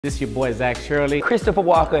This your boy Zach Shirley, Christopher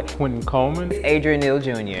Walker, Quentin Coleman, Adrian Neal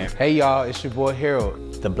Jr. Hey y'all, it's your boy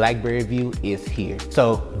Harold. The Blackberry View is here.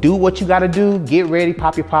 So do what you gotta do, get ready,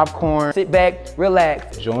 pop your popcorn, Sit back,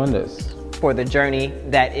 relax, join us for the journey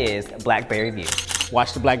that is Blackberry View.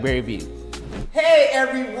 Watch the Blackberry View. Hey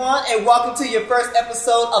everyone, and welcome to your first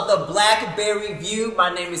episode of the Blackberry View. My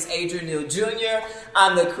name is Adrian Neal Jr.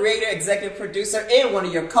 I'm the creator, executive producer, and one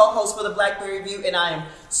of your co-hosts for the Blackberry View, and I am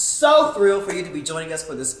so thrilled for you to be joining us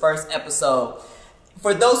for this first episode.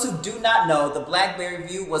 For those who do not know, the Blackberry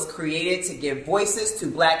View was created to give voices to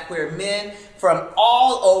Black queer men from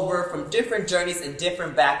all over, from different journeys and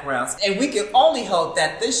different backgrounds. And we can only hope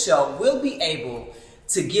that this show will be able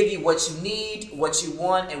to give you what you need, what you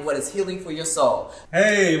want, and what is healing for your soul.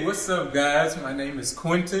 Hey, what's up guys? My name is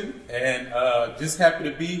Quentin, and just happy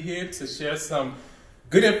to be here to share some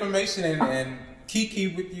good information and kiki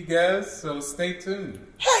with you guys, so stay tuned.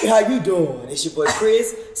 Hey, how you doing? It's your boy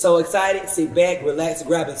Chris. So excited, sit back, relax,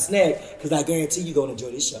 grab a snack, because I guarantee you're going to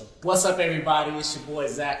enjoy this show. What's up, everybody? It's your boy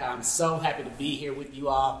Zach. I'm so happy to be here with you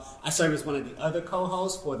all. I serve as one of the other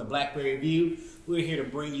co-hosts for the Blackberry View. We're here to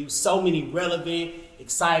bring you so many relevant,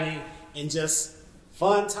 exciting, and just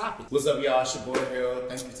fun topics. What's up, y'all? It's your boy Harold.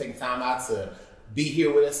 Thanks for taking time out to be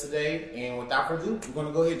here with us today. And without further ado, we're going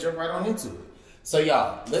to go ahead and jump right on into it. So,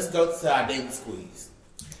 y'all, let's go to our daily squeeze.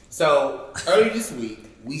 So, earlier this week,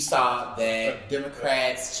 we saw that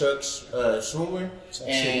Democrats Chuck Schumer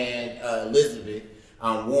and Elizabeth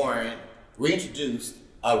Warren reintroduced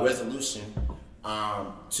a resolution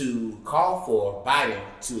to call for Biden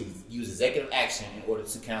to use executive action in order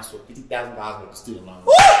to cancel $50,000 worth of student loans.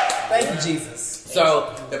 Thank you, Jesus.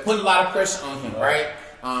 So they're putting a lot of pressure on him, right?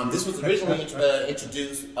 This was originally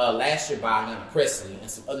introduced last year by Atlanta Presley and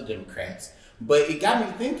some other Democrats. But it got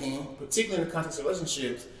me thinking, particularly in the context of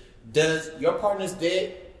relationships, does your partner's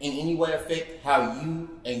debt in any way affect how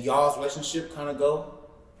you and y'all's relationship kind of go?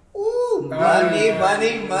 Ooh, money.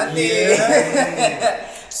 Yeah.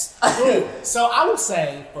 So I would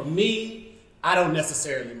say, for me, I don't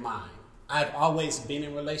necessarily mind. I've always been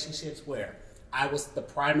in relationships where I was the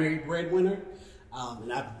primary breadwinner,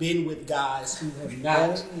 and I've been with guys who have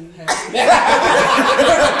not.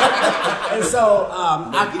 And so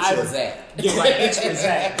get you a Zach. You're right, get you a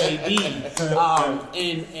Zach, baby.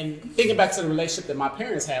 And thinking back to the relationship that my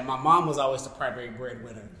parents had, my mom was always the primary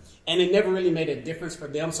breadwinner. And it never really made a difference for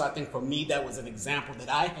them. So I think for me, that was an example that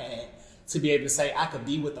I had to be able to say I could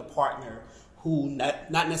be with a partner who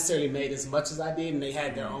not necessarily made as much as I did, and they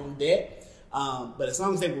had their own debt. But as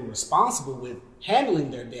long as they were responsible with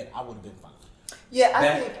handling their debt, I would have been fine. Yeah,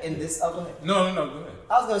 I think in this... Oh, go ahead. No, go ahead.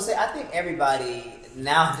 I was going to say, I think everybody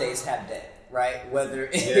nowadays have debt, right? Whether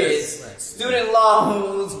it is student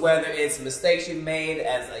loans, whether it's mistakes you made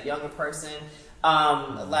as a younger person.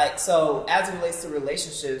 So as it relates to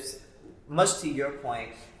relationships, much to your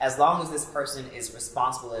point, as long as this person is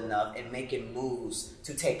responsible enough and making moves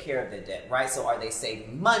to take care of the debt, right? So are they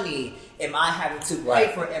saving money? Am I having to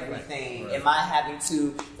pay for everything? Am I having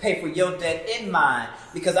to pay for your debt in mine?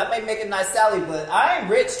 Because I may make a nice salary, but I ain't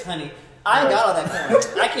rich, honey. I ain't got all that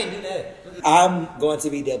coin. I can't do that. I'm going to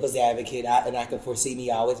be devil's advocate, and I can foresee me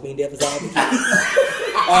always being devil's advocate.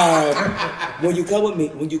 When you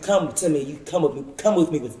come to me, you come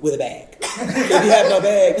with me with a bag. If you have no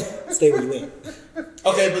bag, stay where you in.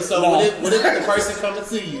 Okay, but so what if the person coming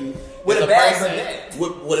to you with a bag of debt?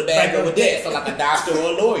 With a bag of debt, so like a doctor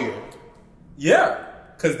or a lawyer? Yeah,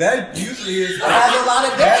 because that usually is... I have a lot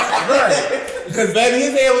of debt. Right. Because baby,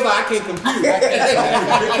 his head was like, I can't compute.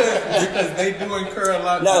 because they do incur a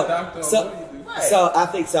lot No, of doctor or so, lawyer do. Right. So I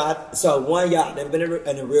think so one, y'all never been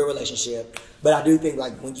in a real relationship, but I do think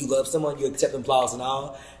like when you love someone, you accept them flaws and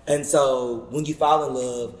all. And so when you fall in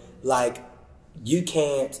love, like you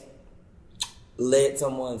can't let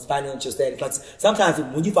someone's financial status, like sometimes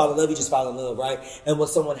when you fall in love, you just fall in love, right? And what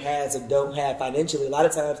someone has or don't have financially, a lot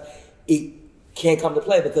of times it can't come to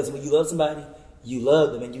play because when you love somebody, you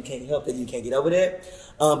love them and you can't help that, you can't get over that.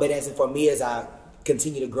 But as for me, as I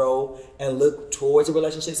continue to grow and look towards a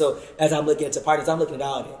relationship, so as I'm looking at your partners, I'm looking at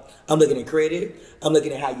all that. I'm looking at credit, I'm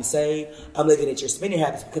looking at how you save, I'm looking at your spending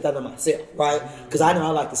habits because I know myself, right? Because I know I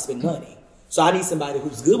like to spend money. So I need somebody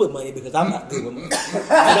who's good with money because I'm not good with money. So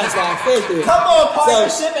that's why I said that. Come on,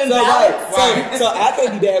 partnership and balance. So I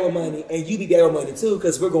can't be bad with money and you be bad with money too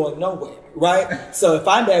because we're going nowhere, right? So if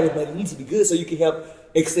I'm bad with money, you need to be good so you can help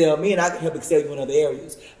excel me and I can help excel you in other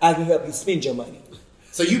areas. I can help you spend your money.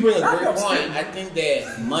 So you bring a great point. I think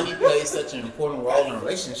that money plays such an important role in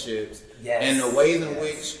relationships, and the ways in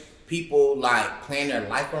which people like plan their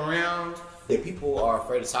life around that people are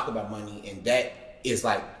afraid to talk about money, and that is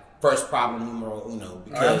like first problem numero uno,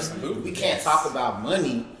 because Absolutely. we can't talk about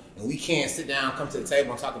money and we can't sit down, come to the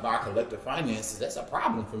table and talk about our collective finances. That's a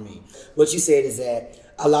problem for me. What you said is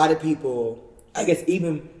that a lot of people, I guess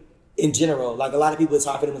even in general, like a lot of people, it's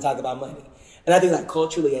hard for them to talk about money. And I think like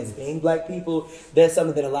culturally as being black people, that's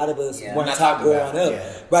something that a lot of us weren't taught growing up.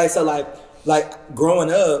 Yeah. Right? So like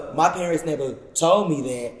growing up, my parents never told me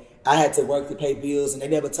that I had to work to pay bills, and they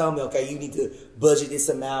never told me, okay, you need to budget this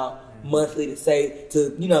amount monthly to say,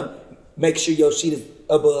 to, you know, make sure your shit is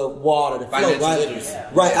above water, the flow, Financial right? literacy.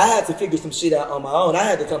 Right. I had to figure some shit out on my own. I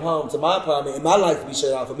had to come home to my apartment and my lights to be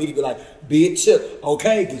shut off for me to be like, bitch,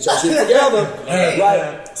 okay, get your shit together.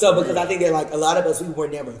 Right? So because I think that like a lot of us, we were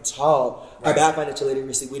never taught about financial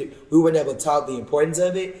literacy. We were never taught the importance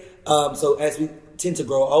of it. So as we tend to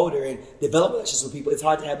grow older and develop relationships with people, it's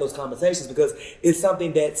hard to have those conversations because it's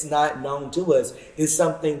something that's not known to us. It's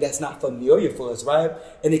something that's not familiar for us, right?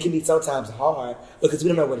 And it can be sometimes hard because we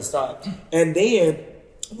don't know where to start. And then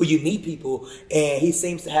when you meet people and he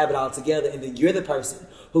seems to have it all together, and then you're the person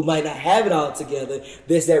who might not have it all together,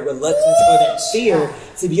 there's that reluctance or that fear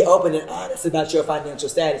to be open and honest about your financial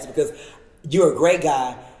status, because you're a great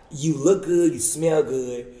guy, you look good, you smell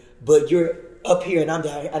good, but you're up here and I'm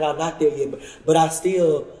down here and I'm not there yet, but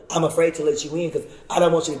I'm afraid to let you in because I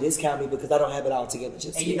don't want you to discount me because I don't have it all together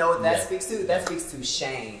just And yet. you know what that speaks to? That speaks to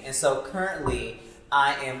shame. And so currently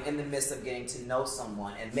I am in the midst of getting to know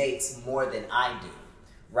someone and makes more than I do,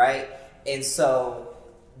 right? And so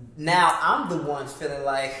now I'm the one feeling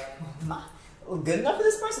like, am I good enough for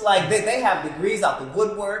this person? Like they have degrees out the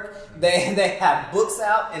woodwork, they have books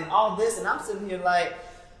out and all this, and I'm sitting here like,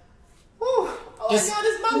 oh my God,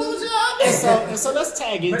 it's my little job. And so let's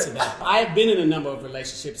tag into that. I've been in a number of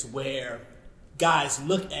relationships where guys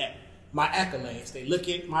look at my accolades, they look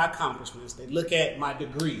at my accomplishments, they look at my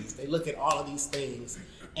degrees, they look at all of these things,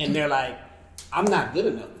 and they're like, I'm not good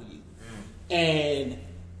enough for you. And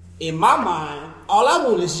in my mind, all I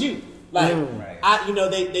want is you. Like,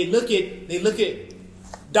 they look at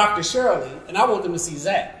Dr. Shirley, and I want them to see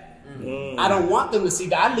Zach. I don't want them to see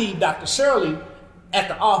that. I leave Dr. Shirley at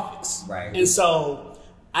the office. Right. And so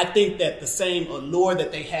I think that the same allure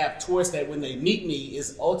that they have towards that when they meet me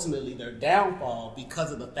is ultimately their downfall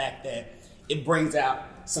because of the fact that it brings out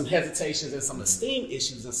some hesitations and some esteem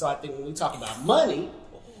issues. And so I think when we talk about money,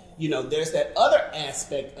 you know, there's that other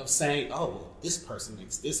aspect of saying, oh, well, this person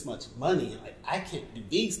makes this much money, and like, I can't do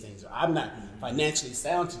these things, or I'm not financially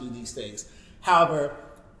sound to do these things. However,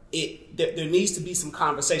 there needs to be some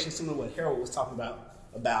conversation, similar to what Harold was talking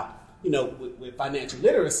about, you know, with financial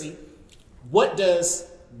literacy. What does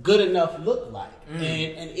good enough look like?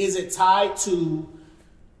 And is it tied to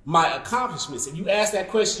my accomplishments? If you ask that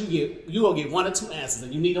question, you will get one or two answers,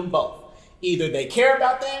 and you need them both. Either they care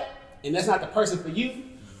about that, and that's not the person for you,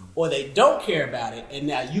 or they don't care about it, and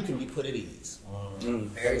now you can be put at ease.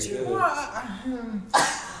 Very true. What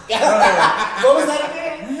was that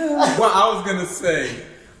again? Well, I was gonna say,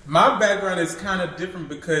 my background is kind of different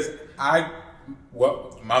because my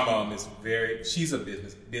mom is she's a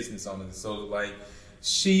business owner, so like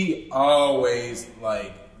she always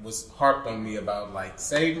like was harped on me about like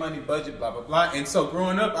save money, budget, blah blah blah. And so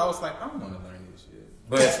growing up, I was like, I want to learn this shit.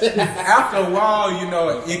 But after a while, you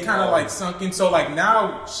know, it kind of like sunk in. So like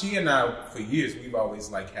now, she and I for years we've always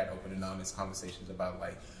like had open and honest conversations about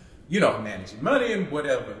like, you know, managing money and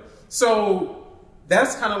whatever. So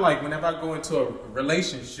that's kind of like whenever I go into a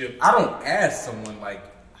relationship, I don't ask someone like,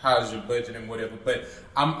 how's your budget and whatever, but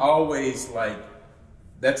I'm always like,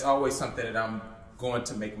 that's always something that I'm going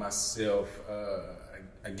to make myself,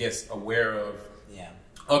 I guess, aware of. Yeah.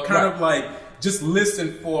 Or kind of like, just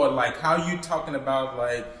listen for like, how you talking about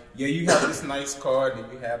like, yeah, you have this nice car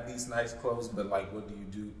and you have these nice clothes, but like, what do you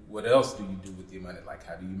do? What else do you do with your money? Like,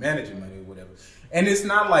 how do you manage your money or whatever? And it's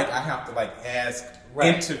not like I have to like ask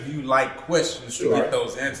interview-like questions to get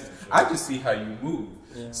those answers. I just see how you move.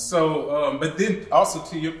 Yeah. So, but then also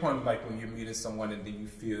to your point, like when you're meeting someone and then you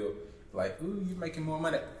feel like, ooh, you're making more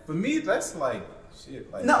money. For me, that's like,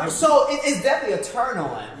 shit. Like, no, so it's definitely a turn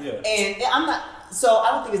on. Yeah. And I'm not, so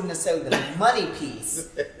I don't think it's necessarily the money piece.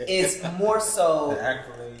 It's more so, the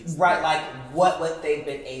accolades. Right, like what they've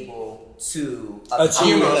been able to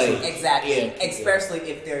accumulate. Exactly. Yeah. Especially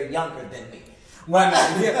if they're younger than me. Well,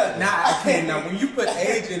 I can't. Now, when you put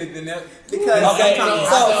age in it, then that because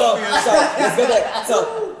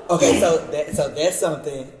so that's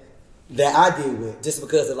something that I deal with just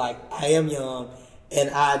because of like I am young and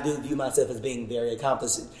I do view myself as being very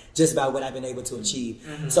accomplished just about what I've been able to achieve.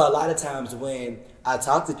 Mm-hmm. So a lot of times when I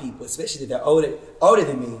talk to people, especially if they're older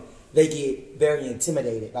than me, they get very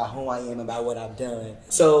intimidated by who I am and by what I've done.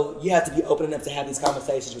 So you have to be open enough to have these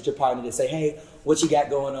conversations with your partner to say, hey, what you got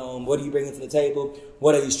going on? What are you bringing to the table?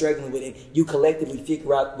 What are you struggling with? And you collectively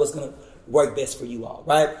figure out what's going to work best for you all,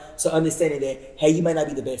 right? So understanding that, hey, you might not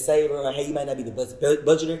be the best saver, or hey, you might not be the best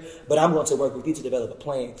budgeter, but I'm going to work with you to develop a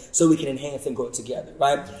plan so we can enhance and grow together,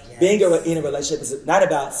 right? Yes. Being in a relationship is not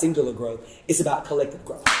about singular growth, it's about collective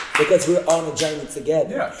growth. Because we're on a journey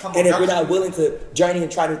together. Yeah, and if we're not willing to journey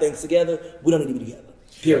and try new things together, we don't need to be together.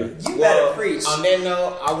 Period. You better preach. On that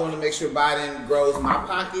note, I want to make sure Biden grows my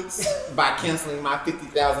pockets by canceling my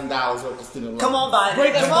 $50,000 worth of student loans. Come on,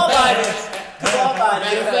 Biden. Come on, Biden. Come on, Biden.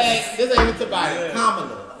 Matter of fact, this ain't even to Biden.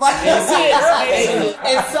 Kamala.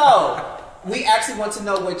 And so, we actually want to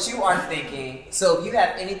know what you are thinking. So if you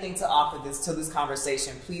have anything to offer to this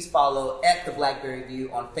conversation, please follow at The Blackberry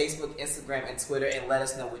View on Facebook, Instagram, and Twitter, and let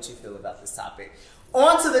us know what you feel about this topic.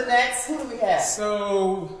 On to the next. Who do we have?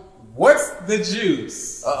 So, what's the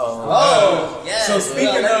juice? Oh, yes. So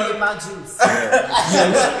speaking let me of get my juice.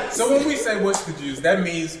 So when we say what's the juice, that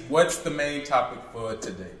means what's the main topic for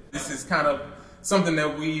today. This is kind of something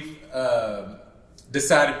that we've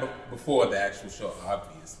decided before the actual show,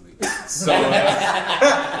 obviously. So,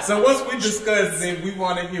 so once we discuss it, we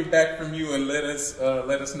want to hear back from you and let us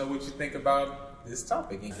know what you think about this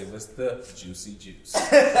topic and give us the juicy juice.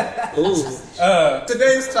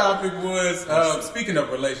 Today's topic was speaking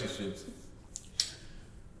of relationships,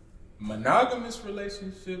 monogamous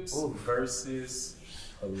relationships versus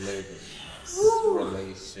polygamous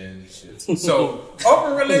relationships. So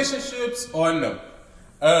open relationships or no?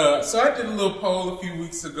 So I did a little poll a few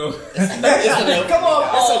weeks ago. Come on,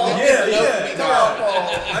 Paul. Come on, Paul.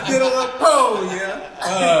 I did a little poll,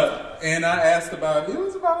 and I asked about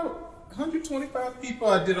 125 people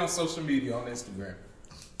I did on social media on Instagram.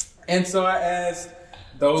 And so I asked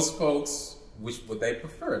those folks which would they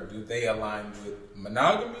prefer. Do they align with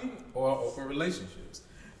monogamy or open relationships?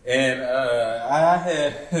 And I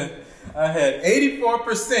had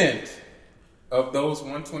 84% of those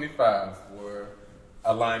 125 were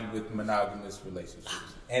aligned with monogamous relationships.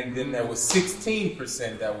 And then there was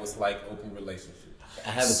 16% that was like open relationships.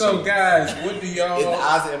 So guys, what do y'all... The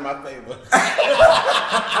odds are in my favor.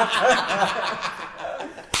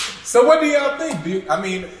 So what do y'all think?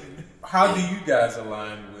 How do you guys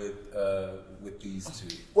align with these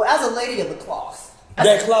two? Well, as a lady of the cloth.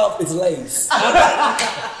 That cloth is lace.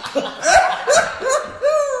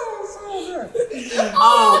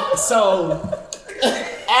 So,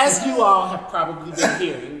 as you all have probably been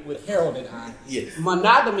hearing with Harold and I, yes.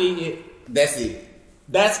 Monogamy, that's it.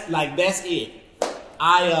 That's it.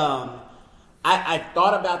 I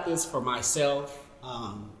thought about this for myself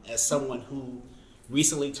as someone who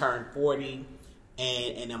recently turned 40,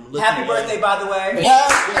 and I'm looking. Happy birthday, by the way.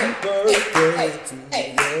 Happy birthday to you.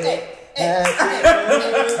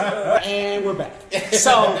 And we're back.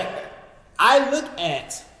 So I look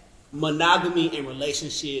at monogamy and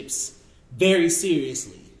relationships very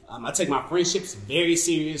seriously. I take my friendships very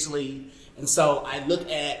seriously, and so I look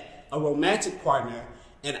at a romantic partner.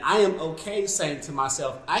 And I am okay saying to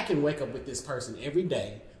myself, I can wake up with this person every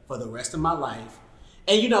day for the rest of my life.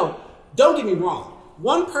 And don't get me wrong.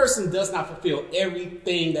 One person does not fulfill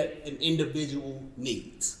everything that an individual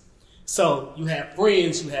needs. So you have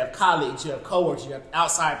friends, you have colleagues, you have coworkers, you have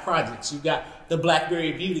outside projects, you got the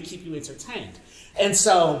Blackberry View to keep you entertained. And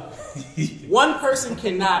so one person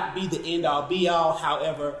cannot be the end all be all.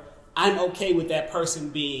 However, I'm okay with that person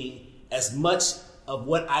being as much of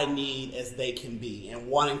what I need as they can be, and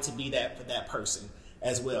wanting to be that for that person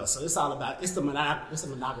as well. So it's all about it's the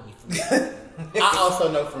monogamy for me. I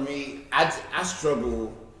also know for me, I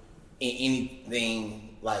struggle in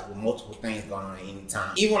anything like with multiple things going on at any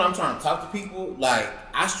time. Even when I'm trying to talk to people, like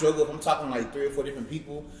I struggle if I'm talking to like 3 or 4 different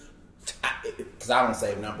people. Because I don't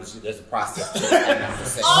save numbers, there's a process. So we're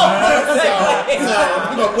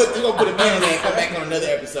gonna put a pin in there and come back on another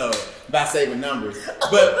episode about saving numbers.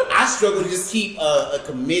 But I struggle to just keep a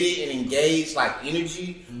committed and engaged like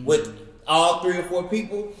energy with all 3 or 4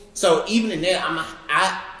 people. So even in that,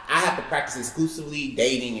 I have to practice exclusively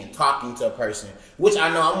dating and talking to a person, which I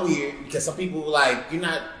know I'm weird because some people like you're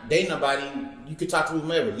not dating nobody, you can talk to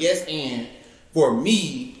whomever. Yes, and for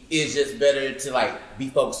me, it's just better to like be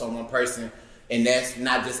focused on one person, and that's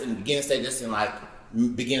not just in the beginning stage, just in like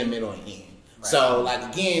beginning, middle, and end. Right. So like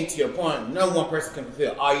again, to your point, no one person can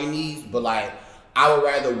fulfill all your needs, but like I would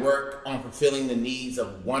rather work on fulfilling the needs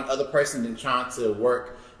of one other person than trying to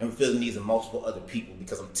work and fulfill the needs of multiple other people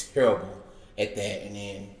because I'm terrible at that. And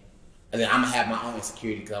then I'm gonna have my own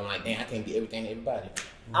insecurity because I'm like, dang, I can't be everything to everybody.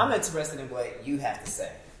 I'm interested in what you have to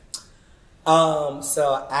say.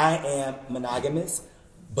 So I am monogamous,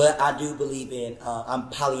 but I do believe in I'm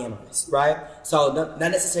polyamorous, right? So not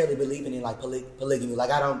necessarily believing in like polygamy. Like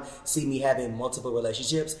I don't see me having multiple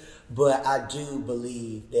relationships, but I do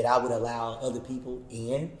believe that I would allow other people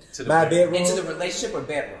in my bedroom, into the relationship or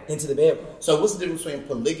bedroom, into the bedroom. So what's the difference between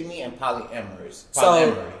polygamy and polyamorous?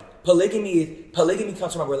 So polygamy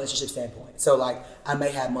comes from a relationship standpoint. So like I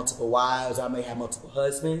may have multiple wives, or I may have multiple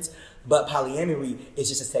husbands, but polyamory is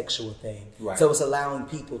just a sexual thing. Right. So it's allowing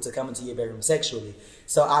people to come into your bedroom sexually.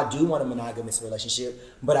 So I do want a monogamous relationship,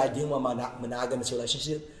 but I do want my monogamous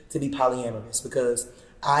relationship to be polyamorous because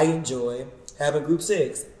I enjoy having group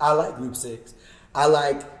sex. I like group sex. I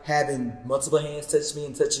like having multiple hands touch me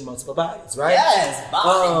and touching multiple bodies, right? Yes,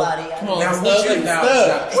 body. Come on, Now,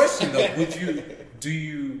 question though, do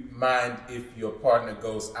you mind if your partner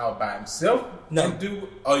goes out by himself? No. And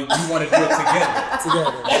or you want to do it together?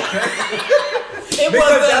 Together. It was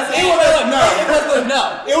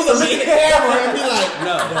no. It was a look at the camera and be like,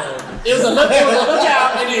 No. It was a look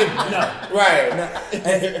out, and then no. right.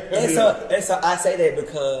 And so I say that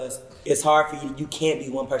because it's hard for you. You can't be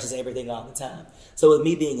one person's everything all the time. So with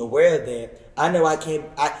me being aware of that, I know I can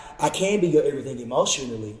be your everything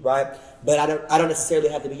emotionally, right? But I don't necessarily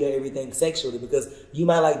have to be your everything sexually because you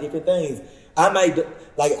might like different things. I may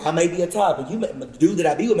be a top, and the dude that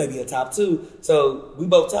I be with may be a top too. So we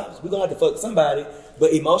both tops. We're gonna have to fuck somebody,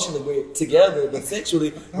 but emotionally we're together. But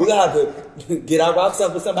sexually, we're gonna have to get our rocks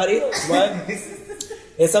up with somebody else, right?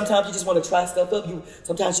 And sometimes you just want to try stuff up.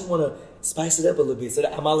 Sometimes you want to spice it up a little bit. So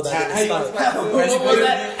I'm all about getting spice.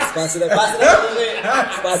 Spice it up. Spice it up a little bit.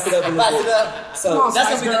 Spice it up a little bit. So That's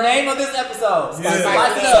gonna be the name of this episode. Spice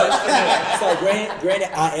Spice it up. So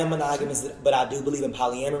granted, I am monogamous, but I do believe in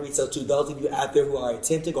polyamory. So to those of you out there who are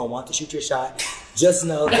attempting or want to shoot your shot, just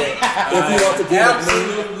know that if you want to deal with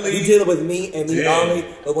me, you deal with me and me only.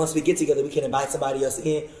 But once we get together, we can invite somebody else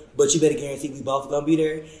in. But you better guarantee we both gonna be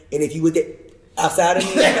there. And if you with it outside of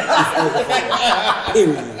me, it's over for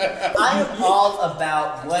you. Period. I am all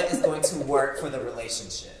about what is going to work for the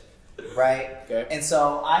relationship, right? Okay. And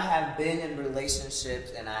so I have been in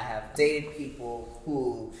relationships and I have dated people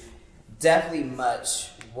who definitely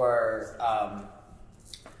were,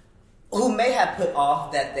 who may have put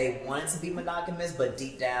off that they wanted to be monogamous, but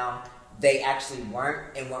deep down they actually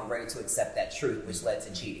weren't and weren't ready to accept that truth, which led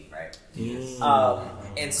to cheating, right?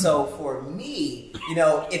 And so for me,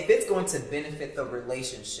 if it's going to benefit the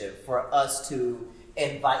relationship for us to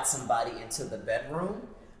invite somebody into the bedroom,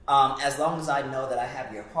 as long as I know that I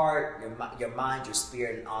have your heart, your mind, your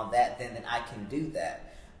spirit, and all that, then I can do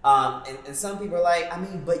that. And some people are like,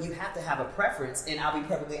 but you have to have a preference, and I'll be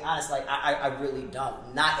perfectly honest, like I really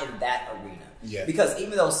don't, not in that arena. Yeah. Because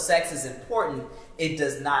even though sex is important, it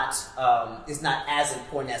does not, it's not as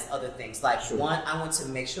important as other things. Like one, I want to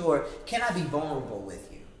make sure, can I be vulnerable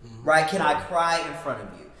with you? Right? Can I cry in front of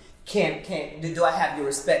you? Do I have your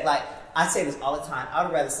respect? Like I say this all the time, I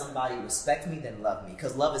would rather somebody respect me than love me,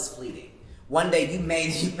 because love is fleeting. One day you may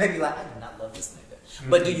be like, I do not love this nigga.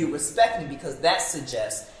 But do you respect me? Because that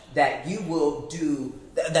suggests that you will do,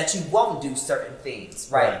 that you won't do certain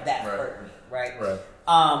things, right? That hurt me, right?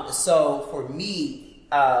 So for me,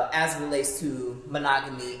 as it relates to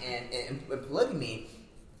monogamy and polygamy,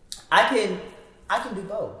 I can do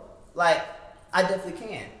both. Like, I definitely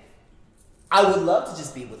can. I would love to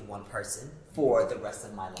just be with one person for the rest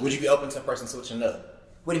of my life. Would you be open to a person switching up?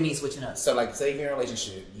 What do you mean switching up? So, like, say you're in a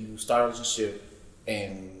relationship, you start a relationship,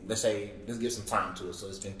 and let's give some time to it. So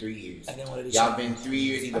it's been 3 years. Y'all been 3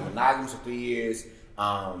 years, either monogamous or 3 years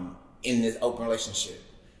in this open relationship.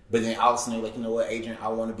 But then all of a sudden, you're like, you know what, Adrian, I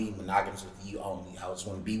want to be monogamous with you only. I just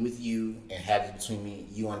want to be with you and have it between me,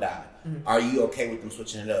 you and I. Are you okay with them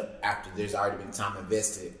switching it up after there's already been time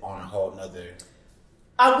invested on a whole nother?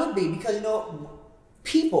 I would be, because,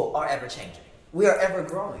 people are ever changing. We are ever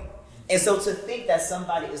growing. And so to think that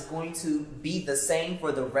somebody is going to be the same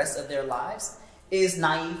for the rest of their lives is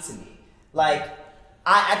naive to me. Like,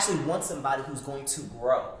 I actually want somebody who's going to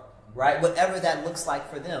grow, right? Whatever that looks like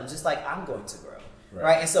for them, just like I'm going to grow.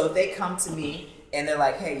 Right. And so if they come to me and they're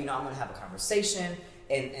like, hey, I'm going to have a conversation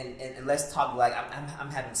and let's talk, like I'm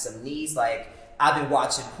having some needs. Like I've been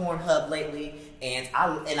watching Pornhub lately and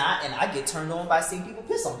I get turned on by seeing people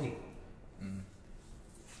piss on people.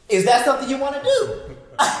 Is that something you want to do?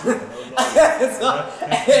 I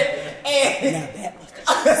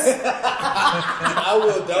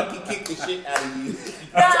will donkey kick the shit out of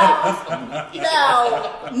you.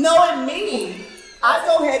 Now, knowing me, I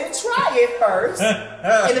go ahead and try it first,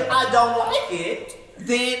 and if I don't like it,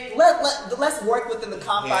 then let's work within the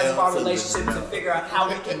confines of our relationship to figure out how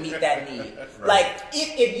we can meet that need. Right. Like,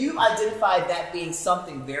 if you identify that being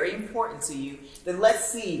something very important to you, then let's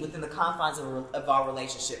see within the confines of our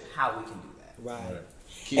relationship how we can do that. Right.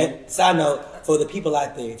 And side note, for the people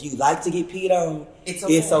out there, if you like to get peed on, it's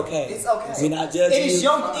okay. It's okay. We're not judging It is you.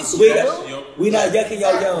 We're not yucking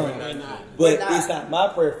your young. But it's not my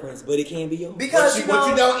preference, but it can be yours. Because what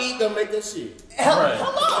you don't eat don't make that shit. Come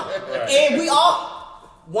on. And we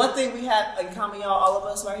all, one thing we have in common, y'all, all of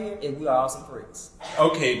us right here, is we are all some freaks.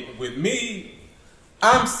 Okay, with me,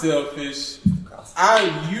 I'm selfish.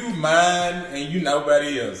 You mine and you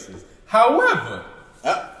nobody else's. However,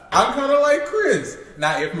 I'm kind of like Chris.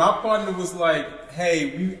 Now, if my partner was like,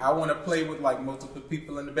 hey, I want to play with like multiple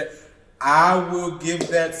people in the bed, I will give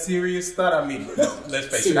that serious thought. I mean, let's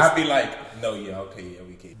face it, I'd be like, no, yeah, okay, yeah,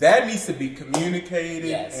 we can. That needs to be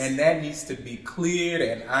communicated, and that needs to be cleared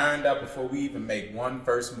and ironed out before we even make one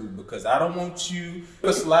first move, because I don't want you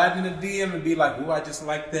to slide in the DM and be like, oh, I just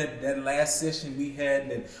like that last session we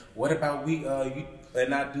had, and what about you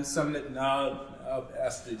and I do something that, no,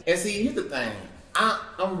 and see, here's the thing.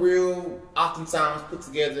 I'm real oftentimes put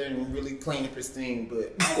together and really clean and pristine,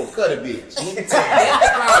 but I will cut a bitch.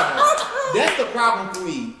 That's the problem for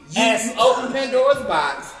me. You open Pandora's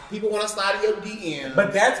box. People want to slide in your DM.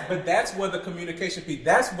 But that's where the communication piece.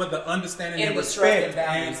 That's where the understanding and respect.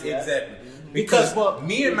 Exactly. Because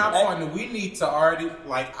me and my partner, we need to already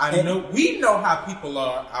we know how people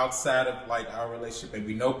are outside of like our relationship, and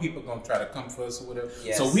we know people gonna try to come for us or whatever.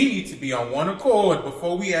 Yes. So we need to be on one accord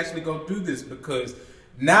before we actually go do this, because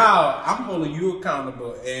now I'm holding you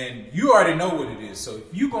accountable, and you already know what it is. So if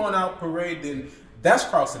you going out parade, then that's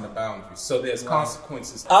crossing the boundaries. So there's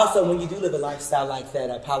consequences. Also, when you do live a lifestyle like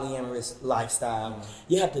that, a polyamorous lifestyle,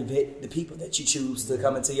 you have to vet the people that you choose to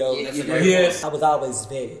come into your Yes. I was always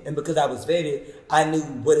vetted. And because I was vetted, I knew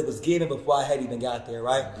what it was given before I had even got there,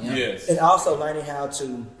 right? Yes. And also learning how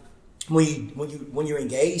to, when you're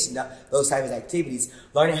engaged in those types of activities,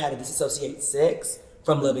 learning how to disassociate sex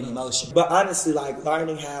from love and emotion. But honestly, like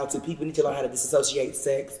learning how to, people need to learn how to disassociate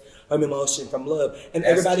sex from emotion from love. And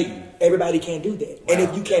everybody can't do that. And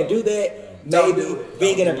if you can't do that, maybe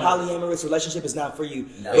being in a polyamorous relationship is not for you.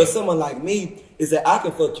 No. But someone like me is that I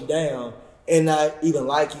can fuck you down and not even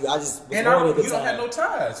like you. I just was born at the time. You don't have no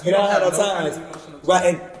ties. You don't have no ties.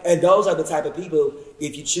 Right, and those are the type of people,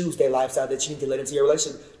 if you choose their lifestyle, that you need to let into your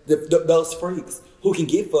relationship. Those freaks who can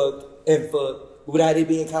get fucked and fuck without it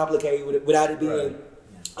being complicated, without it being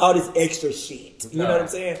all this extra shit. You know what I'm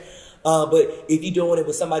saying? But if you're doing it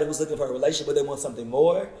with somebody who's looking for a relationship but they want something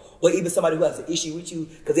more, or even somebody who has an issue with you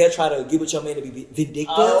because they're trying to get with your man to be vindictive.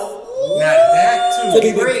 Now that too.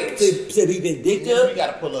 To be vindictive. You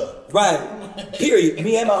gotta pull up. Right. Period.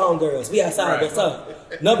 Me and my homegirls, we outside. What's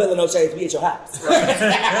up? No belly, no shades. We at your house.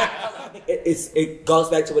 It goes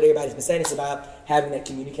back to what everybody's been saying. It's about having that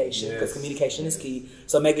communication, because communication is key.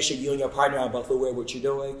 So making sure you and your partner are both aware of what you're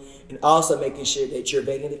doing, and also making sure that you're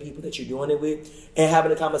vetting the people that you're doing it with, and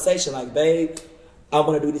having a conversation like, babe, I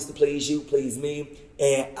want to do this to please you, please me,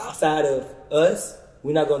 and outside of us,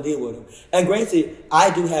 we're not going to deal with them. And granted,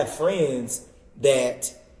 I do have friends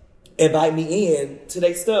that invite me in to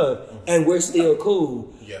their stuff, and we're still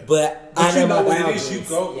cool. Yeah. But I know my boundaries. I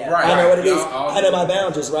know what it is. I know my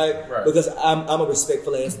boundaries, right? Because I'm a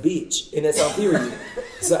respectful ass bitch, and that's on period.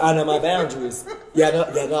 So I know my boundaries. Yeah, I know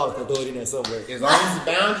I can throw it in there somewhere. As long as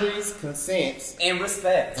boundaries, consent, and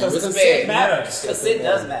respect. Because consent matters. Consent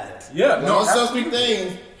does matter. Yeah. No such big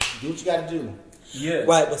thing. Do what you got to do. Yeah.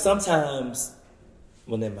 Right, but sometimes,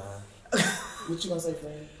 well, never mind. What you gonna say,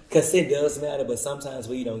 Fran? Consent does matter, but sometimes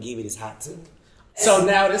when you don't give it, it's hot too. So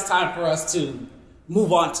now it's time for us to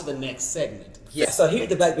move on to the next segment. Yeah. So here at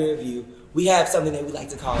the Blackberry Review, we have something that we like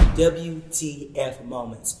to call WTF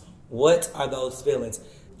moments. What are those feelings?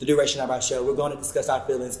 The duration of our show, we're going to discuss our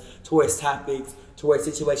feelings towards topics, towards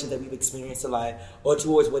situations that we've experienced in life, or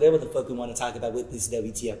towards whatever the fuck we want to talk about with these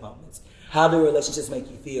WTF moments. How do relationships make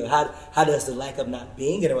you feel? How does the lack of not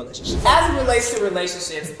being in a relationship? As it relates to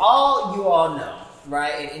relationships, all you all know,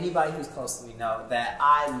 right, and anybody who's close to me know that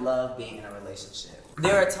I love being in a relationship.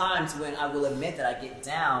 There are times when I will admit that I get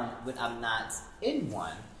down when I'm not in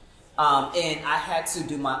one. And I had to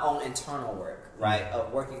do my own internal work, right,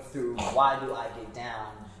 of working through why do I get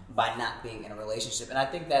down by not being in a relationship. And I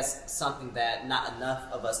think that's something that not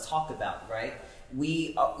enough of us talk about, right?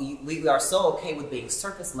 We are so okay with being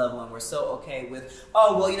surface level, and we're so okay with,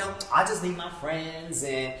 oh, well, you know, I just need my friends,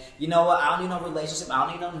 and you know what, I don't need no relationship, I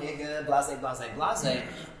don't need no nigga, blase, blase, blase.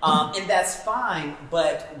 And that's fine,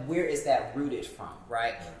 but where is that rooted from,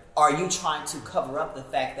 right? Are you trying to cover up the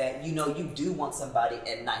fact that, you know, you do want somebody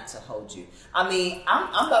at night to hold you? I mean,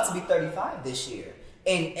 I'm about to be 35 this year.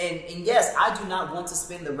 And yes, I do not want to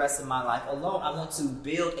spend the rest of my life alone. I want to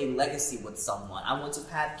build a legacy with someone. I want to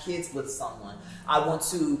have kids with someone. I want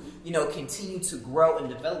to, you know, continue to grow and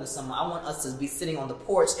develop with someone. I want us to be sitting on the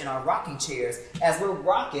porch in our rocking chairs as we're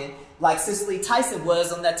rocking, like Cicely Tyson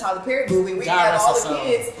was on that Tyler Perry movie. We had all the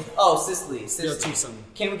kids. Oh, Cicely.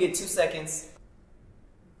 Can we get 2 seconds?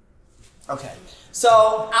 Okay.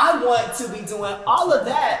 So I want to be doing all of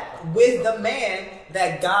that with the man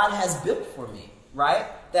that God has built for me. Right?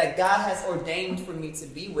 That God has ordained for me to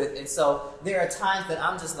be with. And so there are times that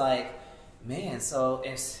I'm just like, man, so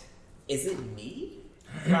is it me?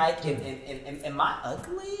 Like, am I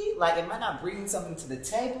ugly? Like, am I not bringing something to the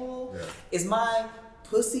table? Yeah. Is my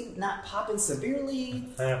pussy not popping severely?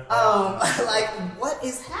 Like, what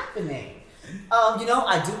is happening? You know,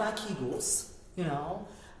 I do my Kegels, you know.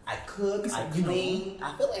 I cook, I clean,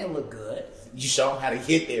 I feel like I look good. You show them how to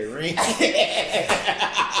get there, right?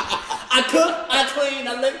 I cook, I clean.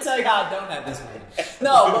 Now let me tell you how I don't have this one.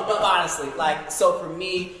 No, but honestly, like, so for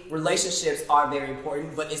me, relationships are very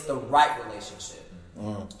important, but it's the right relationship.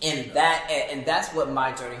 And that's what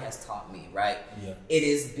my journey has taught me, right? Yeah. It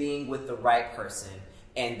is being with the right person,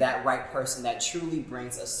 and that right person that truly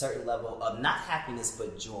brings a certain level of not happiness,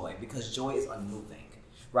 but joy, because joy is unmoving.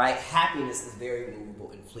 Right? Happiness is very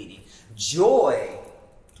movable and fleeting. Joy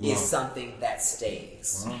is something that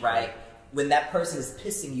stays, right? When that person is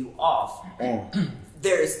pissing you off,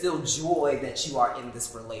 there is still joy that you are in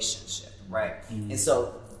this relationship, right? And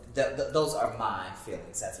so those are my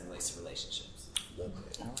feelings as it relates to relationships.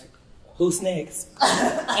 Who's next?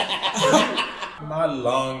 My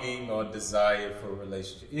longing or desire for a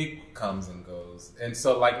relationship, it comes and goes. And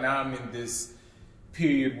so like now I'm in this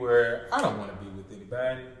period where I don't want to be with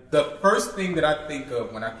anybody. The first thing that I think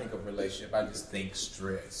of when I think of relationship, I just think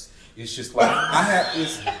stress. It's just like I have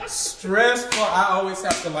this stressful. I always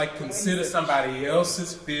have to like consider somebody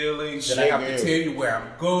else's feelings. Then I have to tell you where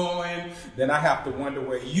I'm going. Then I have to wonder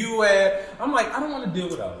where you at. I'm like, I don't want to deal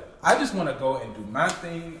with all that. I just want to go and do my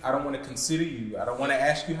thing. I don't want to consider you. I don't want to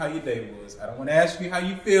ask you how your day was. I don't want to ask you how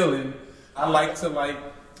you feeling. I like to like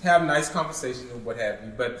have nice conversations and what have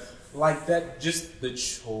you. But like that, just the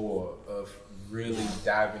chore of really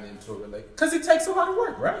diving into a relationship, because it takes a lot of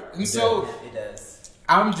work, right? And so it does.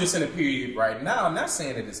 I'm just in a period right now. I'm not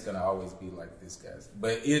saying that it's gonna always be like this, guys,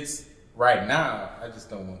 but it's right now. I just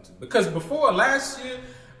don't want to, because before last year,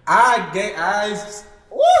 I know.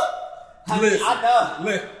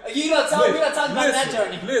 You don't talk. We don't talk about that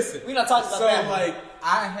journey. Listen, we don't talk about that. So like,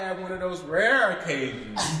 I had one of those rare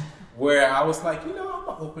occasions where I was like, you know, I'm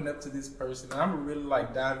gonna open up to this person and I'm gonna really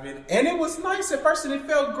like dive in. And it was nice at first and it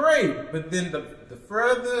felt great. But then the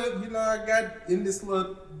further, you know, I got in this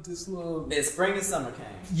little then spring and summer came.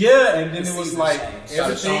 Yeah, and then it was like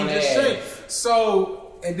everything just changed.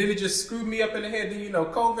 So and then it just screwed me up in the head. Then, you know,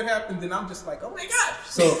 COVID happened, then I'm just like, oh my gosh.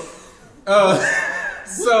 So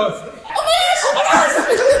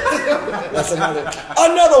that's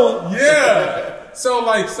another one. Yeah. So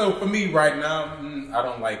for me right now, I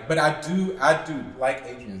don't like, but I do like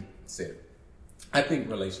Adrian said, I think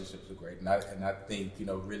relationships are great, and I think, you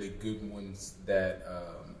know, really good ones that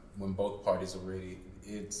when both parties are ready,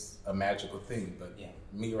 it's a magical thing. But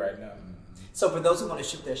me right now. So for those who want to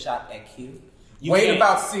shoot their shot at Q, wait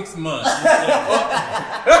about 6 months.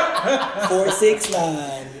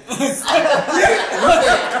 469.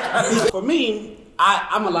 For me,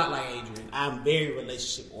 I'm a lot like Adrian. I'm very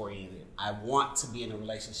relationship oriented. I want to be in a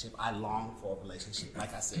relationship. I long for a relationship.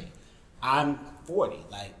 Like I said, I'm 40.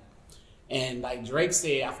 And like Drake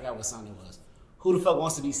said, I forgot what song it was. Who the fuck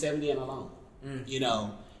wants to be 70 and alone? You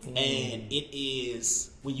know? And it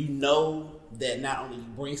is when you know that not only you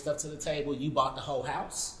bring stuff to the table, you bought the whole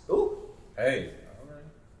house. Ooh. Hey. All right.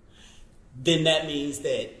 Then that means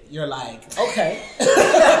that you're like, okay.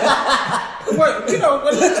 What, you know,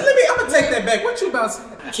 I'm gonna take that back. What you about to say?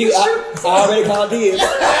 Q, I already called his.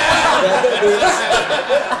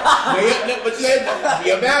 But you had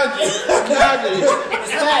your boundaries.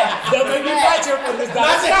 Don't make me fight you for this. The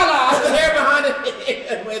hair behind it.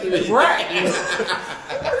 Right.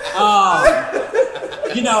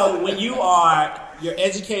 You know, when you're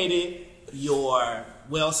educated, you're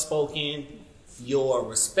well-spoken, you're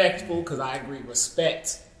respectful, because I agree,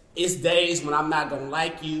 respect It's days when I'm not gonna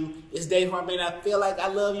like you. It's days where I may not feel like I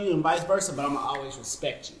love you, and vice versa. But I'm gonna always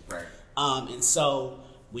respect you. Right. And so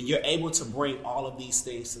when you're able to bring all of these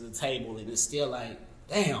things to the table, and it's still like,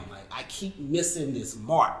 damn, like I keep missing this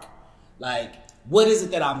mark. Like, what is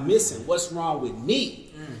it that I'm missing? What's wrong with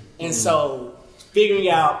me? And so figuring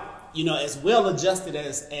out, you know, as well adjusted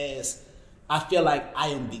as I feel like I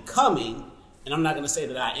am becoming. And I'm not going to say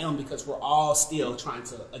that I am, because we're all still trying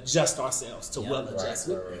to adjust ourselves to well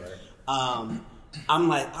adjustment. Right. I'm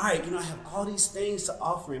like, all right, you know, I have all these things to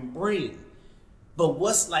offer and bring, but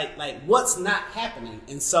what's what's not happening?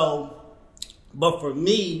 And so, but for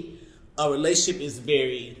me, a relationship is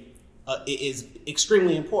is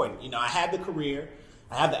extremely important. You know, I have the career,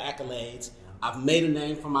 I have the accolades, I've made a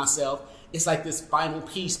name for myself. It's like this final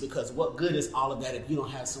piece, because what good is all of that if you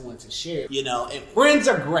don't have someone to share? You know, and friends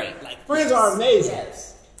are great. Like, friends are amazing.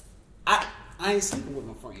 Yes. I ain't sleeping with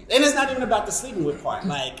my friends. And it's not even about the sleeping with part.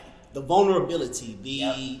 Like, the vulnerability,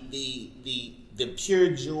 the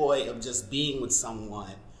pure joy of just being with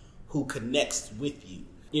someone who connects with you.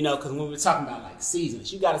 You know, because when we're talking about like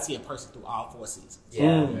seasons, you got to see a person through all 4 seasons.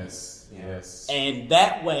 Yeah. Yes. And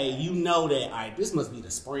that way, you know that, all right, this must be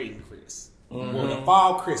the spring Chris. Well, the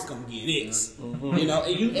fall Chris gonna get this. You know,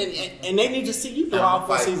 and they need to see you through all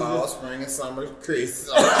 4 seasons. Fall, spring, and summer, Chris.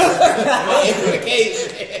 On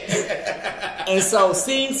occasion. And so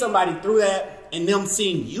seeing somebody through that, and them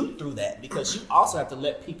seeing you through that, because you also have to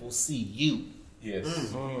let people see you. Yes.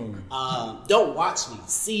 Don't watch me,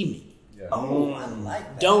 see me. Yeah. Oh, I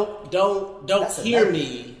like that. Don't That's hear another-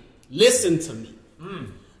 me, listen to me.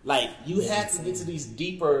 Like, you have to get to these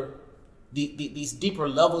deeper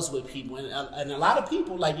levels with people, and a lot of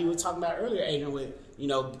people, like you were talking about earlier, Adrian, with you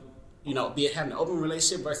know, be it having an open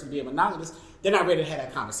relationship versus being monogamous, they're not ready to have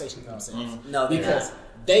that conversation with themselves. No, they're because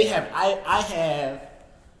not. they have.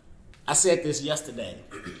 I said this yesterday.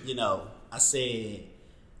 You know, I said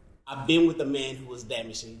I've been with a man who was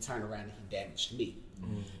damaged, and he turned around and he damaged me,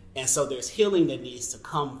 and so there's healing that needs to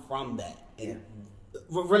come from that. Yeah.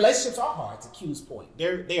 Relationships are hard, to Q's point.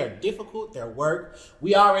 They are difficult, they're work.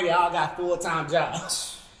 We already all got full-time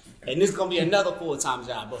jobs. And this is gonna be another full-time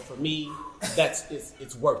job. But for me,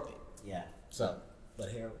 it's worth it. Yeah. So,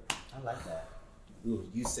 but Harold, I like that. Ooh,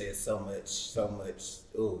 you said so much.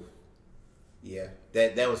 Ooh, yeah,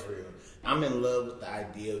 that was real. I'm in love with the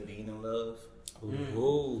idea of being in love.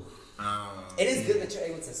 ooh, It is good that you're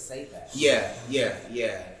able to say that. Yeah.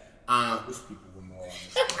 Wish people were more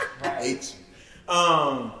honest. I hate you.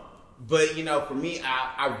 But you know, for me,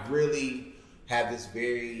 I really have this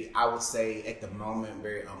very, I would say at the moment,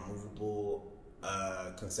 very unmovable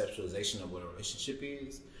conceptualization of what a relationship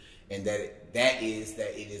is, and that it is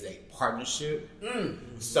a partnership.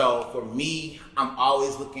 So for me, I'm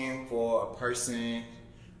always looking for a person.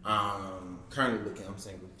 Currently looking, I'm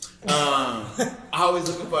single. Always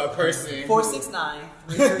looking for a person.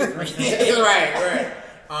 469-333. right.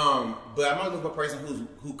 But I'm always looking for a person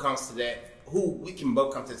who comes to that. Who we can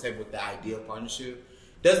both come to the table with the ideal partnership.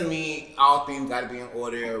 Doesn't mean all things got to be in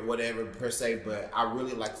order or whatever per se, but I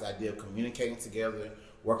really like this idea of communicating together,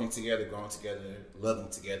 working together, growing together, loving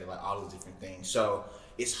together, like all those different things. So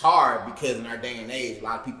it's hard because in our day and age, a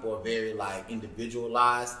lot of people are very like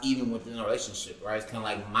individualized, even within a relationship, right? It's kind of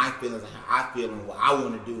like my feelings and how I feel and what I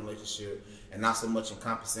want to do in a relationship, and not so much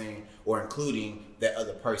encompassing or including that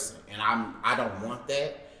other person. And I don't want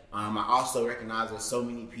that. I also recognize there's so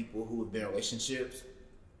many people who have been in relationships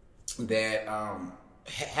that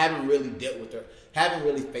haven't really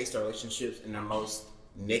faced their relationships in their most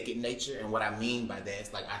naked nature. And what I mean by that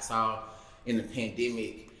is, like, I saw in the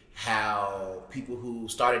pandemic how people who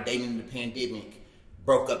started dating in the pandemic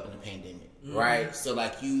broke up in the pandemic, right? So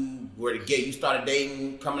like you started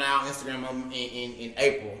dating, coming out on Instagram in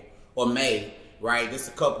April or May, right? Just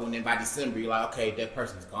a couple, and then by December you're like, okay, that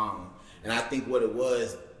person's gone. And I think what it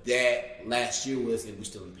was that last year was, and we're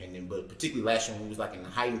still in the pandemic, but particularly last year when we was like in the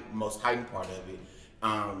most heightened part of it,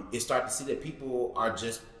 it started to see that people are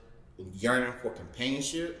just yearning for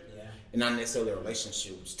companionship and not necessarily a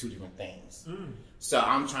relationship, which is two different things. So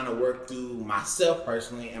I'm trying to work through myself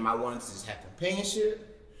personally. Am I wanting to just have companionship?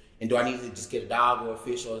 And do I need to just get a dog or a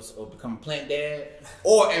fish or become a plant dad?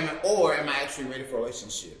 Or am I actually ready for a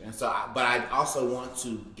relationship? And so, but I also want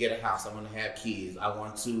to get a house. I want to have kids. I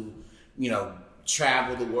want to,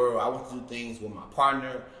 travel the world. I want to do things with my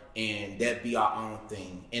partner, and that be our own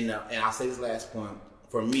thing. And I'll say this last point.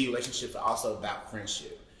 For me, relationships are also about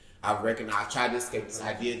friendship. I've tried to escape this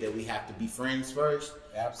idea that we have to be friends first.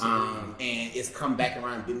 absolutely. And it's come back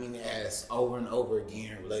around and bit me in the ass over and over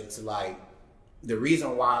again, related to like the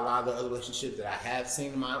reason why a lot of the other relationships that I have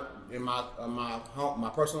seen in my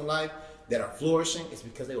personal life, that are flourishing, it's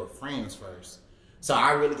because they were friends first. So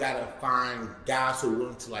I really gotta find guys who are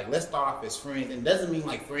willing to like, let's start off as friends. And it doesn't mean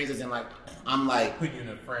like friends as in like, I'm like put you in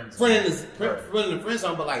a friend in the friend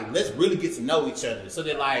zone, but like let's really get to know each other. So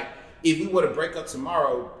that like if we were to break up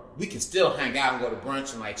tomorrow, we can still hang out and go to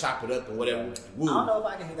brunch and like chop it up and whatever. I don't know if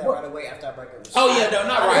I can do that right away after I break up with you. Oh yeah, no,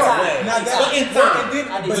 not right away. Not But in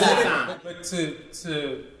time. But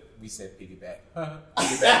to we said piggyback.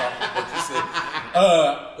 Piggyback off of what you said.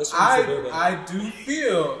 I do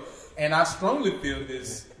feel, and I strongly feel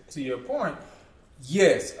this to your point.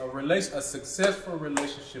 Yes, a successful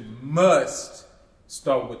relationship must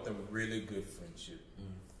start with a really good friendship.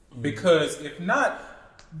 Because if not,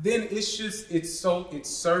 then it's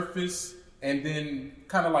surface, and then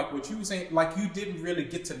kind of like what you were saying, like you didn't really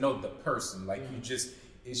get to know the person. Like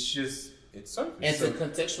it's surface. And to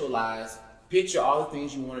contextualize, picture all the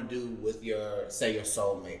things you want to do with your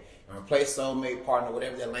soulmate. And replace soulmate, partner,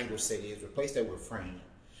 whatever that language set is, replace that with friend.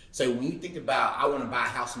 So when you think about, I want to buy a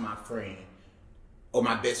house with my friend or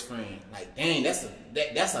my best friend, like, dang, that's a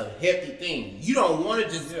hefty thing. You don't want to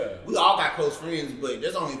just, we all got close friends, but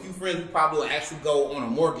there's only a few friends we probably will actually go on a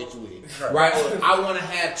mortgage with, right? Or I want to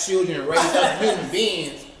have children and raise up human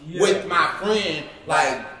beings with my friend.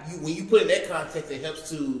 Like, when you put it in that context, it helps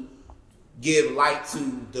to give light to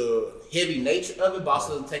the heavy nature of it, but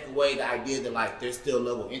also doesn't take away the idea that like there's still a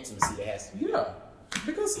level of intimacy that has to be. Yeah,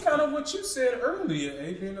 because kind of what you said earlier,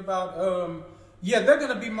 Adrian, about there are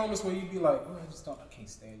gonna be moments where you be like, oh, I can't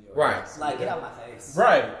stand your ass. Like, get out my face.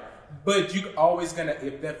 Right. But you always gonna,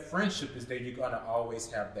 if that friendship is there, you're gonna always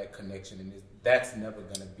have that connection, and that's never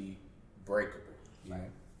gonna be breakable. You know?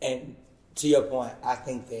 And to your point, I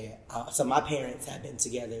think that so my parents have been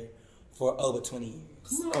together for over 20 years.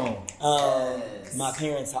 My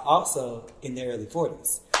parents are also in their early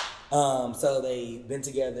 40s. So they've been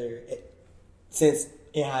together since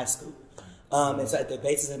in high school. And so at the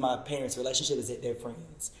basis of my parents' relationship is that they're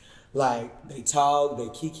friends. Like, they talk, they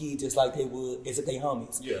kiki just like they would as if they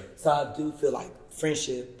homies. Yeah. So I do feel like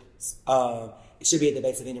friendship it should be at the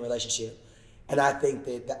base of any relationship. And I think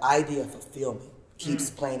that the idea of fulfillment keeps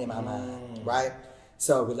playing in my mind, right?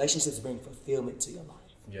 So relationships bring fulfillment to your life.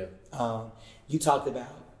 Yeah. You talked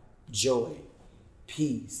about joy,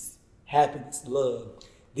 peace, happiness, love.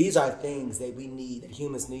 These are things that we need, that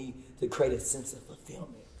humans need to create a sense of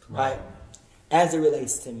fulfillment, right? As it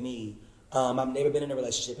relates to me, I've never been in a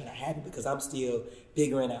relationship, and I haven't, because I'm still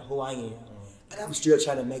figuring out who I am. And I'm still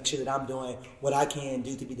trying to make sure that I'm doing what I can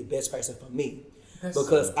do to be the best person for me.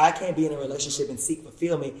 Because I can't be in a relationship and seek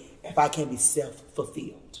fulfillment if I can't be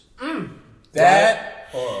self-fulfilled. That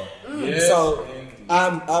part. Yes. So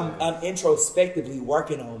I'm introspectively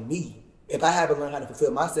working on me. If I haven't learned how to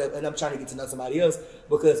fulfill myself, and I'm trying to get to know somebody else,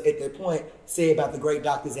 because at that point, say about the great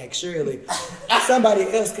Dr. Zach Shirley, somebody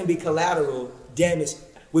else can be collateral damage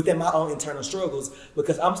within my own internal struggles,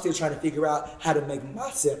 because I'm still trying to figure out how to make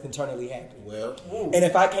myself internally happy. Well, and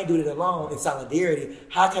if I can't do it alone in solidarity,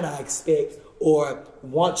 how can I expect or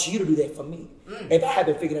want you to do that for me if I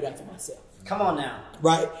haven't figured it out for myself? Come on now.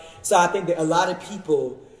 Right? So I think that a lot of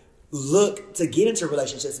people look to get into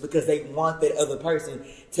relationships because they want that other person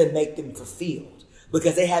to make them fulfilled,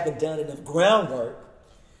 because they haven't done enough groundwork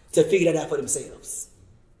to figure that out for themselves.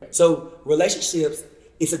 So relationships,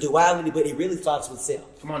 it's a duality, but it really starts with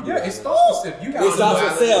self. Come on, yeah, it starts with self. It starts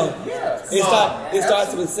with self. Yeah. It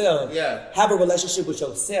starts with self. Yeah. Have a relationship with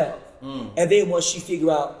yourself. And then once you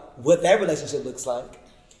figure out what that relationship looks like,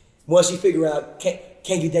 once you figure out,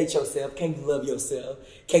 can you date yourself? Can you love yourself?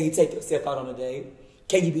 Can you take yourself out on a date?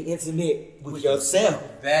 Can you be intimate with yourself?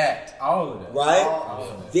 All of that. Right? All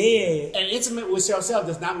of that. Then... And intimate with yourself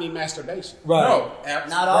does not mean masturbation. Right. No,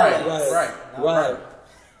 not always. Right.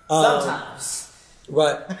 Sometimes.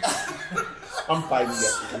 Right. I'm fighting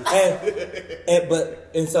that.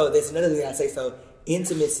 And so that's another thing I say. So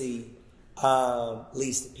intimacy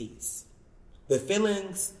leads to peace. The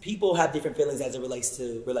feelings, people have different feelings as it relates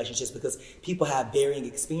to relationships, because people have varying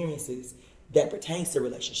experiences that pertains to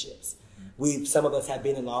relationships. Some of us have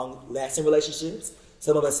been in long-lasting relationships.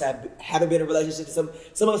 Some of us haven't been in relationships.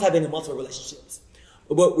 Some of us have been in multiple relationships.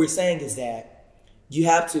 But what we're saying is that you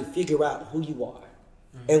have to figure out who you are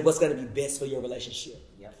and what's going to be best for your relationship.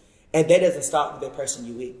 Yep. And that doesn't start with that person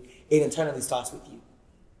you with. It internally starts with you.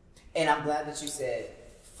 And I'm glad that you said,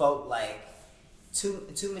 folk, like, too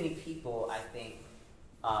many people, I think,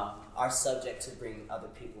 are subject to bringing other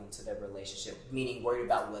people into their relationship, meaning worried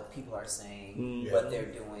about what people are saying, what they're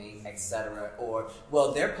doing, etc. Or,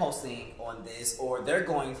 well, they're posting on this, or they're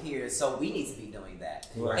going here, so we need to be doing that.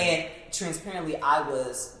 Right. And transparently, I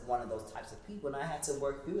was one of those types of people, and I had to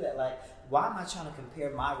work through that. Like, why am I trying to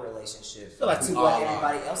compare my relationship to what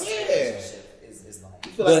everybody else's relationship is like? I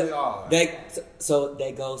feel like we are. So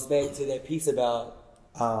that goes back to that piece about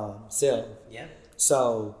self. Yeah.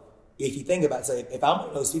 So if you think about it, so if I'm one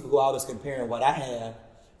of those people who always comparing what I have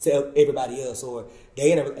to everybody else, or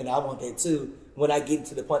and I want that too, when I get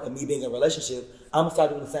to the point of me being in a relationship, I'm gonna start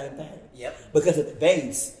doing the same thing. Yep. Because at the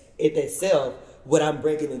base, at that self, what I'm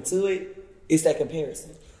bringing into it is that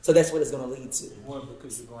comparison. So that's what it's gonna lead to. One,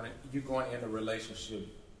 because you're going in a relationship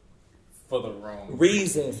for the wrong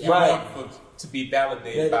reasons, you right? Want to be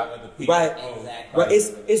validated by other people, right? Exactly. Right.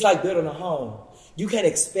 It's like building a home. You can't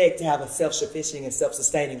expect to have a self-sufficient and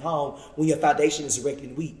self-sustaining home when your foundation is wrecked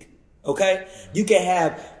and weak. Okay? You can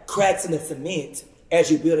have cracks in the cement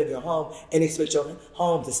as you're building your home and expect your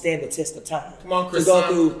home to stand the test of time. Come on, Chris. To go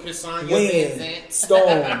through wind,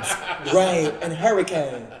 storms, rain, and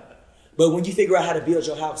hurricane. But when you figure out how to build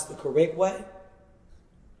your house the correct way,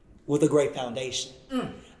 with a great foundation,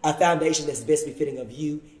 a foundation that's best befitting of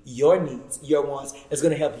you, your needs, your wants, that's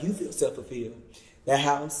going to help you feel self-fulfilled, that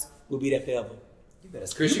house will be there forever.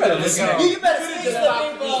 Chris, you better listen. You better speak to the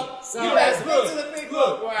people. You better speak to the people.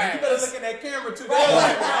 Look, you better look at that camera too.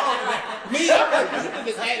 Me, I'm like, you could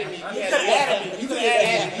just add me. You could have added me. You could have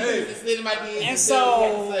added me. You just it might be. And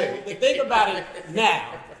so the thing about it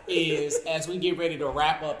now is, as we get ready to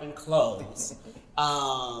wrap up and close,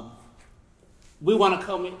 we want to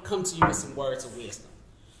come to you with some words of wisdom.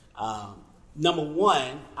 Number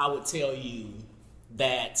one, I would tell you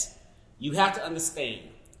that you have to understand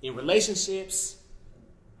in relationships.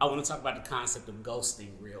 I want to talk about the concept of ghosting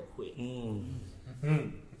real quick.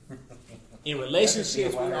 In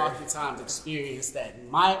relationships, we oftentimes experience that.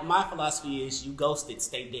 My philosophy is you ghosted,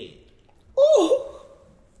 stay dead.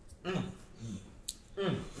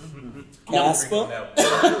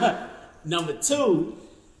 Number two,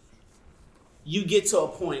 you get to a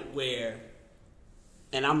point where,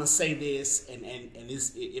 and I'm going to say this, and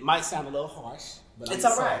it might sound a little harsh, but it's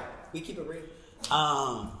all right. We keep it real.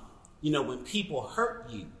 You know, when people hurt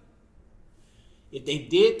you, if they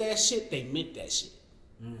did that shit, they meant that shit.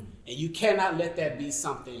 And you cannot let that be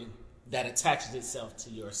something that attaches itself to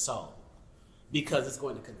your soul, because it's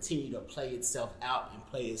going to continue to play itself out and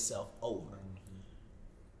play itself over.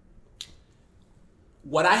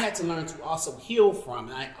 What I had to learn to also heal from,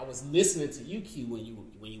 and I was listening to you, Q, when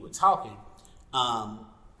you were talking,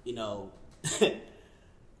 you know,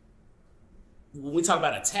 when we talk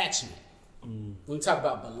about attachment, when we talk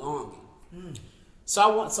about belonging.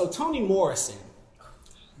 So Toni Morrison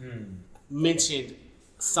mentioned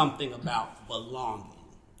something about belonging,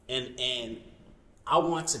 and I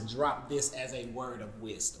want to drop this as a word of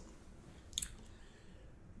wisdom.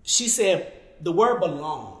 She said the word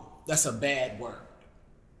belong, that's a bad word.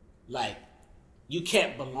 Like, you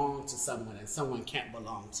can't belong to someone and someone can't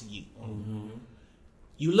belong to you.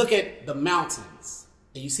 You look at the mountains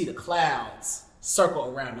and you see the clouds circle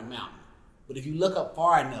around the mountain. But if you look up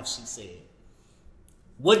far enough, she said,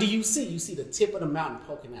 what do you see? You see the tip of the mountain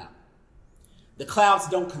poking out. The clouds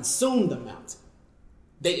don't consume the mountain.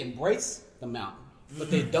 They embrace the mountain,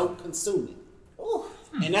 but they don't consume it.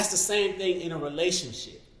 And that's the same thing in a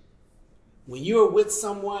relationship. When you're with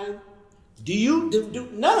someone, do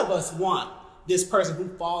none of us want this person who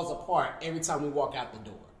falls apart every time we walk out the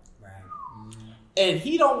door. Right. And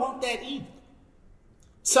he don't want that either.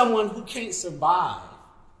 Someone who can't survive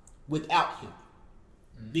without him.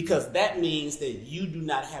 Because that means that you've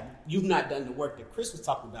not done the work that Chris was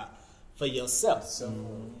talking about for yourself.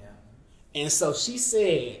 And so she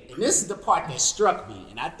said, and this is the part that struck me,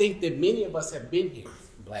 and I think that many of us have been here.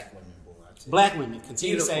 Black women, boy. Black women,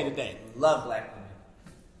 continue to say today. Love black women.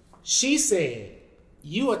 She said,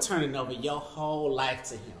 you are turning over your whole life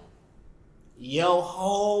to him. Your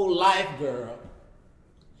whole life, girl.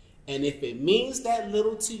 And if it means that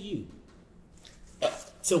little to you,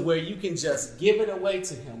 to where you can just give it away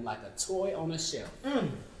to him like a toy on a shelf,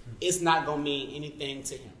 it's not going to mean anything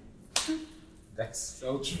to him. That's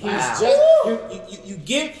so true. Wow. Just, you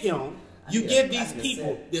give him, you give these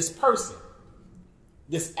people, this person,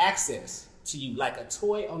 this access to you like a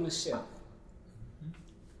toy on the shelf.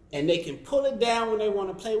 And they can pull it down when they want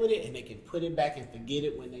to play with it, and they can put it back and forget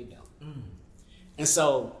it when they don't. And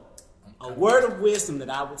so, a word of wisdom that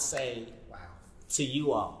I would say to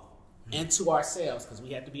you all, and to ourselves, because we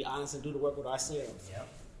have to be honest and do the work with ourselves,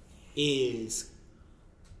 is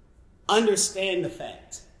understand the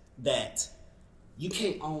fact that you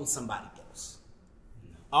can't own somebody else.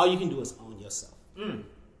 All you can do is own yourself.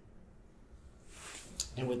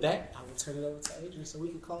 And with that, I will turn it over to Adrian so we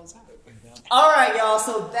can close out. All right, y'all.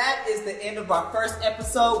 So that is the end of our first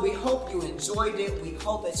episode. We hope you enjoyed it. We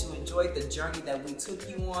hope that you enjoyed the journey that we took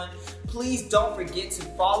you on. Please don't forget to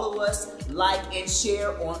follow us, like, and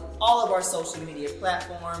share on all of our social media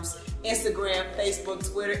platforms, Instagram,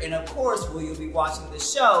 Facebook, Twitter, and of course, where you'll be watching the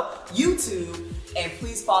show, YouTube. And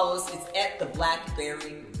please follow us. It's at The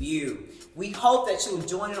Blackberry View. We hope that you'll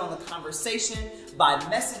join in on the conversation by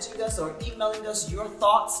messaging us or emailing us your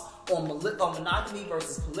thoughts on monogamy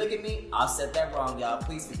versus polygamy. I said that wrong, y'all.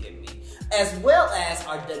 Please forgive me. As well as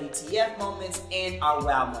our WTF moments and our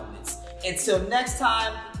wow moments. Until next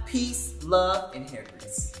time, peace, love, and hair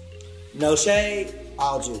grease. No shade,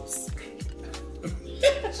 all juice.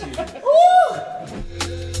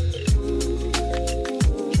 Woo!